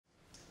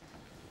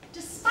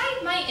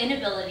my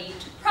inability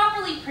to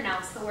properly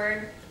pronounce the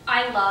word,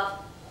 I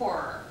love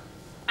horror.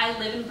 I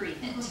live and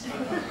breathe it.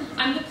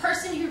 I'm the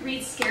person who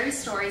reads scary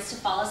stories to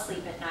fall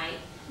asleep at night,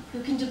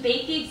 who can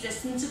debate the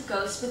existence of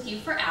ghosts with you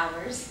for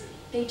hours,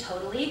 they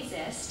totally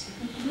exist,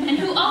 and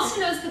who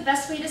also knows the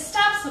best way to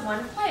stab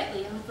someone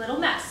quietly in a little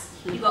mess.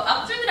 You go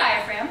up through the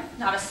diaphragm,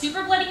 not a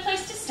super bloody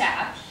place to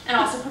stab, and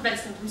also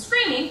prevents them from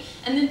screaming,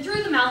 and then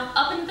through the mouth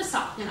up into the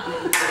soft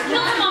palate.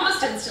 Kills them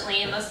almost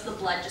instantly, and most of the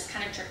blood just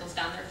kind of trickles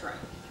down their throat.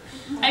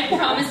 I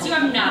promise you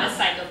I'm not a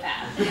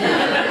psychopath.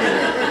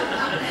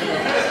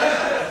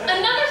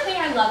 Another thing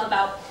I love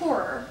about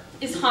horror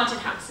is haunted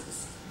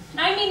houses. And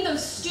I mean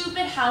those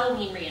stupid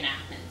Halloween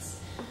reenactments.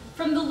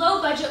 From the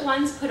low-budget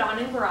ones put on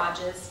in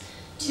garages,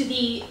 to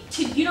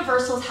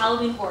Universal's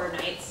Halloween Horror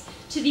Nights,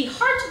 to the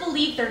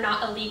hard-to-believe they're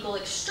not illegal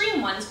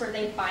extreme ones where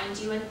they bind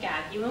you and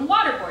gag you and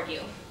waterboard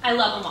you. I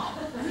love them all.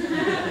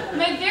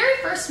 My very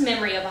first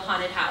memory of a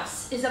haunted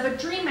house is of a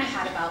dream I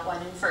had about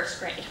one in first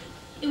grade.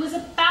 It was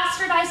a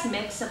bastardized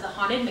mix of the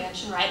Haunted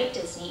Mansion ride at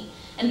Disney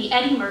and the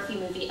Eddie Murphy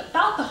movie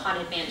about the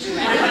Haunted Mansion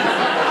ride at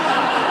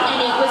Disney,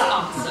 and it was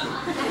awesome.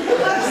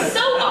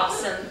 So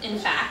awesome, in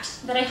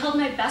fact, that I held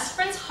my best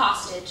friends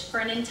hostage for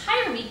an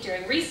entire week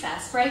during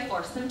recess where I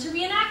forced them to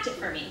reenact it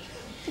for me.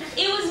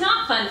 It was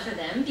not fun for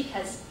them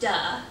because,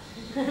 duh,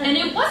 and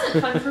it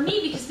wasn't fun for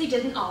me because they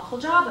did an awful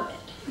job of it.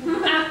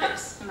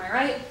 Actors, am I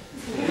right?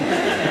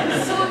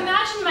 So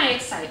imagine my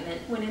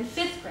excitement when in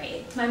 5th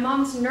grade, my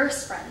mom's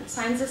nurse friend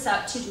signs us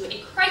up to do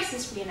a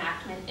crisis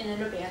reenactment in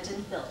an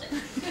abandoned building.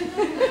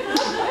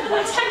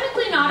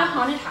 Technically not a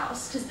haunted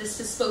house, because this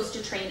is supposed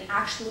to train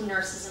actual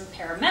nurses and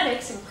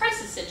paramedics in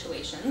crisis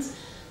situations,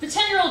 but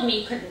 10-year-old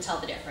me couldn't tell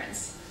the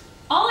difference.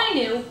 All I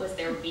knew was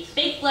there would be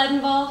fake blood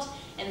involved,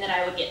 and that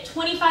I would get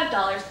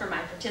 $25 for my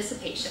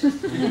participation,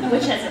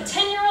 which as a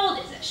 10-year-old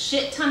is a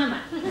shit ton of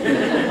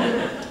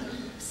money.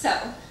 So,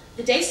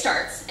 the day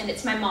starts, and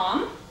it's my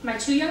mom, my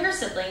 2 younger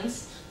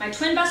siblings, my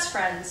twin best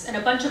friends, and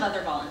a bunch of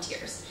other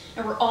volunteers.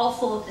 And we're all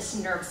full of this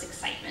nervous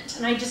excitement,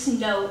 and I just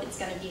know it's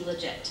going to be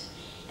legit.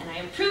 And I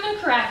am proven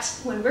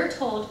correct when we're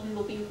told we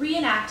will be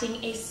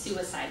reenacting a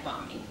suicide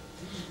bombing,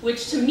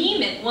 which to me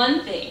meant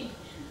one thing: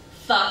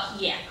 fuck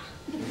yeah.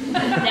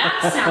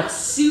 That sounds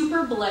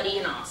super bloody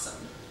and awesome.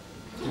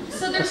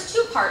 So there's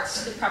 2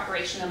 parts to the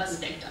preparation of us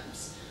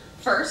victims.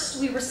 First,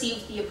 we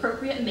received the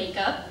appropriate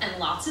makeup and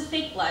lots of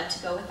fake blood to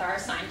go with our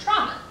assigned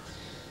trauma.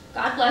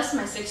 God bless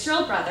my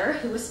 6-year-old brother,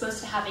 who was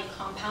supposed to have a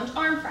compound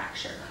arm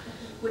fracture,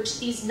 which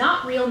these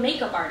not real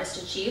makeup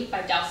artists achieved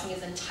by dousing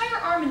his entire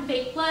arm in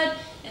fake blood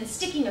and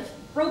sticking a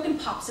broken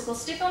popsicle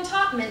stick on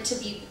top meant to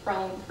be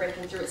bone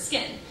breaking through his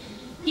skin.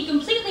 He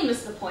completely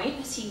missed the point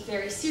as he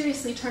very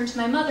seriously turned to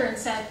my mother and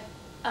said,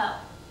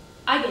 "Oh,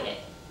 I get it,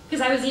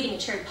 because I was eating a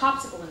cherry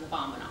popsicle when the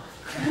bomb went off."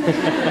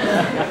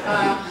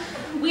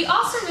 We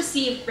also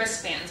received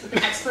wristbands with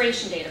an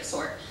expiration date of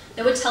sort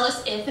that would tell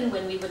us if and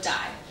when we would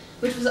die,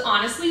 which was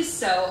honestly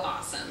so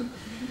awesome.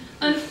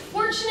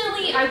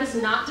 Unfortunately, I was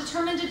not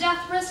determined to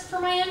death risk for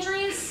my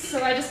injuries,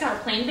 so I just got a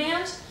plain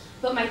band,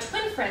 but my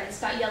twin friends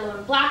got yellow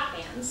and black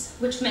bands,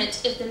 which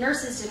meant if the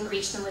nurses didn't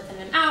reach them within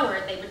an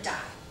hour, they would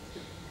die.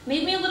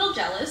 Made me a little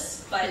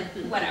jealous, but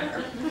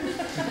whatever.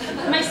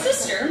 My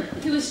sister,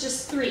 who was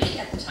just 3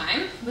 at the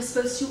time, was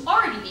supposed to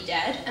already be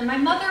dead, and my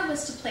mother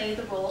was to play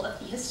the role of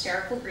the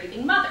hysterical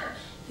grieving mother,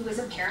 who was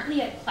apparently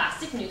a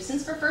classic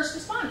nuisance for first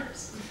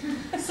responders.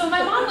 So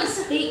my mom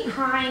was fake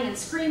crying and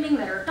screaming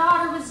that her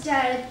daughter was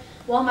dead,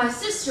 while my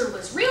sister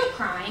was real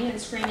crying and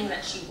screaming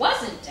that she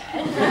wasn't dead.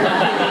 Let me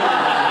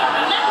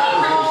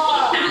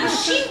repeat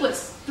that. She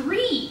was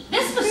 3.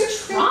 This was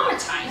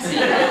traumatizing.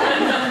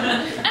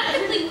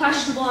 Ethically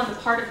questionable on the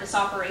part of this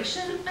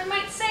operation, I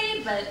might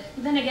say, but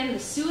then again, the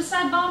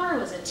suicide bomber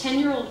was a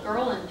 10-year-old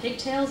girl in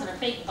pigtails and a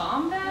fake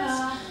bomb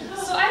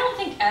vest. So I don't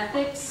think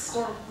ethics,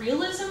 or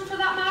realism for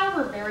that matter,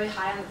 were very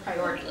high on the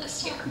priority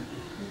list here.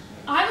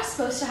 I was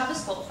supposed to have a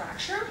skull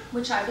fracture,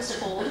 which I was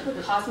told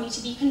would cause me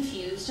to be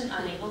confused and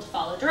unable to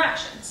follow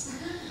directions.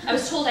 I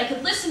was told I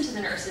could listen to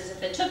the nurses if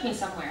they took me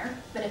somewhere,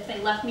 but if they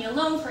left me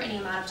alone for any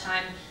amount of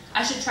time,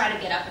 I should try to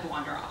get up and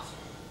wander off.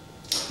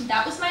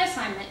 That was my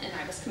assignment, and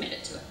I was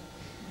committed to it.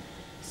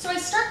 So I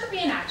start the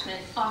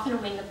reenactment off in a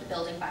wing of the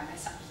building by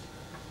myself.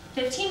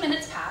 15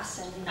 minutes pass,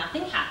 and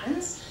nothing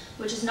happens,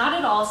 which is not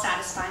at all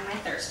satisfying my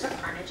thirst for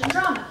carnage and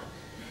drama.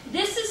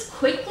 This is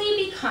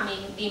quickly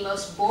becoming the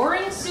most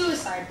boring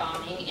suicide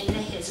bombing in the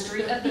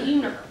history of the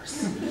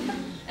universe.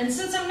 And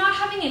since I'm not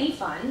having any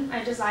fun,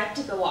 I decide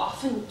to go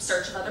off in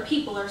search of other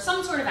people or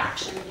some sort of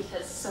action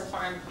because so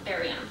far I'm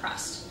very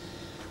unimpressed.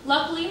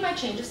 Luckily, my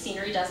change of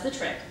scenery does the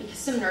trick because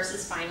some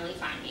nurses finally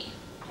find me.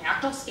 I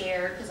act all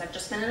scared because I've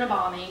just been in a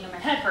bombing and my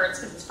head hurts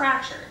because it's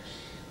fractured.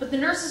 But the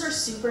nurses are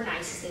super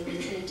nice as they lead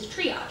me into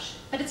triage.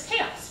 But it's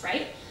chaos,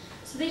 right?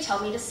 So they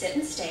tell me to sit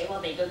and stay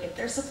while they go get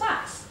their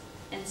supplies.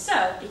 And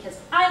so, because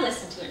I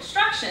listen to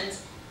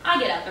instructions, I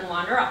get up and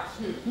wander off.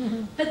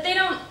 But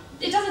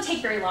it doesn't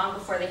take very long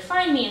before they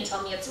find me and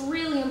tell me it's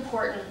really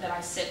important that I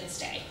sit and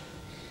stay.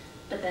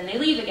 But then they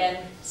leave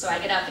again, so I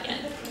get up again.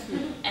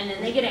 And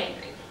then they get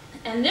angry.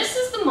 And this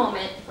is the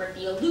moment where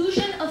the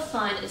illusion of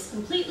fun is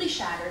completely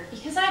shattered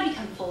because I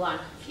become full-on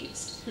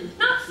confused.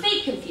 Not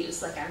fake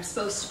confused like I'm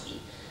supposed to be,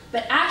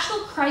 but actual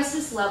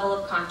crisis level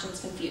of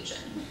conscience confusion.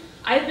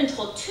 I have been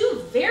told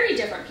two very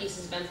different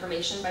pieces of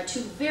information by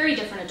two very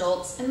different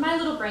adults, and my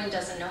little brain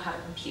doesn't know how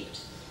to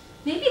compute.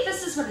 Maybe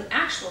this is what an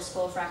actual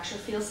skull fracture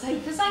feels like,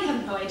 because I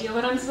have no idea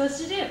what I'm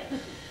supposed to do.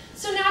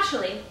 So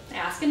naturally, I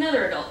ask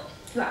another adult,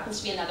 who happens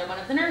to be another one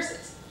of the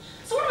nurses.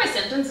 So one of my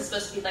symptoms is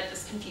supposed to be like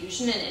this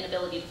confusion and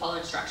inability to follow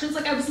instructions.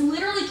 Like I was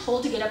literally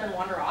told to get up and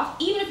wander off,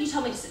 even if you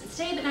tell me to sit and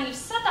stay, but now you've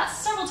said that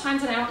several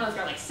times, and I don't know if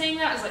you're like saying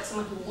that as like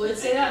someone who would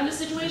say that in this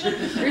situation,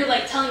 or you're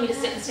like telling me to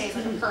sit and stay as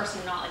like a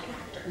person, not like an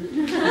actor.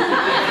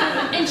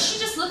 And she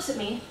just looks at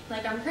me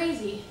like I'm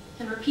crazy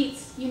and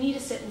repeats, "You need to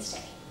sit and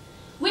stay,"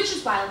 which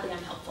is wildly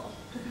unhelpful.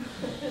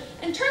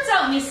 And turns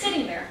out me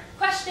sitting there,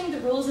 questioning the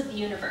rules of the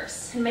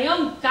universe and my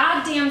own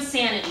goddamn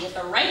sanity at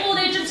the ripe old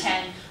age of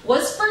 10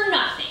 was for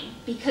nothing,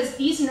 because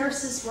these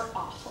nurses were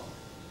awful.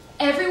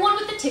 Everyone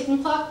with the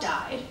ticking clock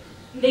died.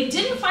 They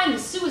didn't find the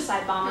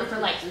suicide bomber for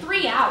like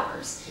 3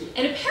 hours,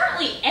 and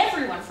apparently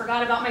everyone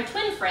forgot about my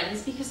twin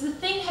friends because the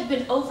thing had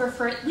been over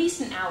for at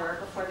least an hour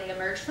before they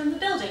emerged from the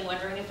building,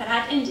 wondering if it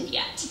had ended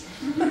yet.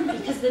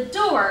 Because the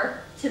door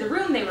to the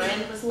room they were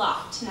in was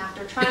locked, and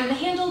after trying the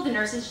handle, the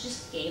nurses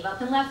just gave up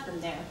and left them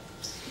there.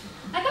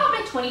 I got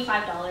my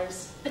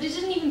 $25, but it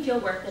didn't even feel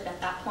worth it at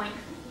that point.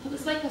 It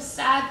was like a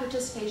sad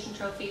participation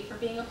trophy for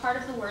being a part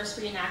of the worst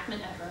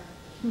reenactment ever.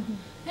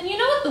 And you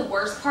know what the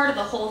worst part of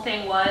the whole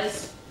thing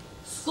was?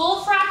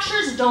 Skull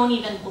fractures don't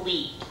even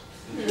bleed.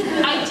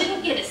 I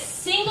didn't get a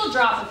single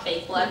drop of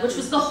fake blood, which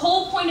was the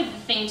whole point of the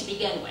thing to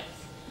begin with.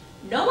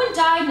 No one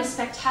died in a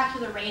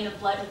spectacular rain of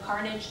blood and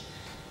carnage.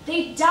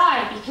 They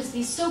died because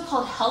these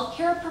so-called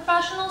healthcare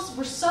professionals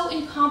were so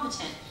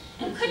incompetent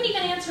and couldn't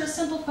even answer a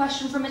simple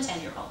question from a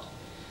 10-year-old.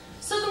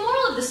 So the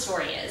moral of the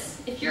story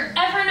is, if you're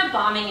ever in a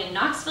bombing in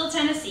Knoxville,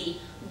 Tennessee,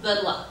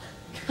 good luck.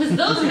 Because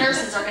those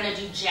nurses are going to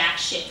do jack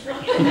shit for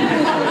you. And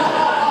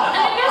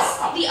I guess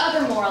the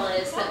other moral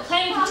is that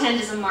playing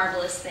pretend is a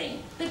marvelous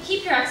thing, but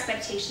keep your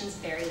expectations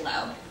very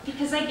low,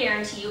 because I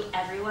guarantee you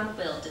everyone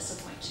will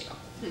disappoint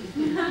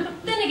you.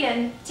 Then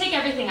again, take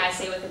everything I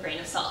say with a grain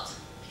of salt,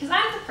 because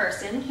I'm the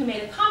person who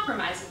made a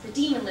compromise with the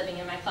demon living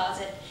in my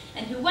closet,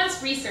 and who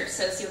once researched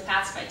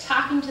sociopaths by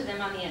talking to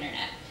them on the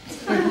internet.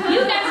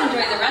 You guys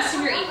enjoy the rest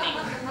of your evening.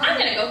 I'm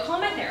going to go call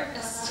my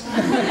therapist.